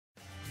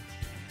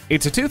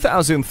It's a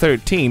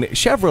 2013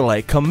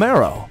 Chevrolet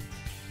Camaro.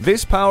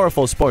 This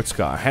powerful sports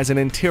car has an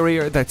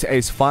interior that's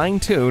as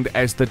fine-tuned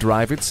as the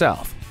drive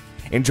itself.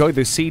 Enjoy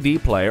the CD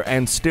player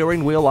and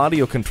steering wheel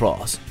audio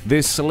controls.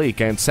 This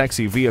sleek and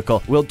sexy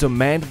vehicle will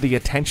demand the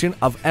attention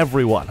of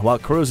everyone while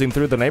cruising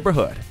through the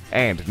neighborhood.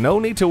 And no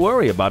need to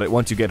worry about it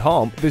once you get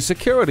home, the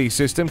security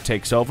system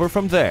takes over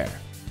from there.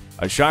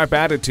 A sharp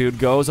attitude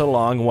goes a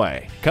long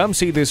way. Come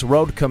see this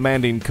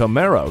road-commanding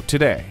Camaro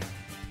today.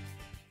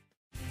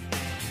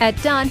 At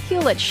Don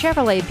Hewlett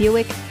Chevrolet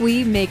Buick,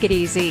 we make it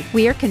easy.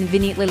 We are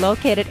conveniently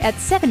located at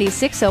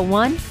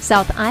 7601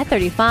 South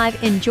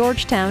I-35 in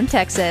Georgetown,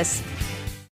 Texas.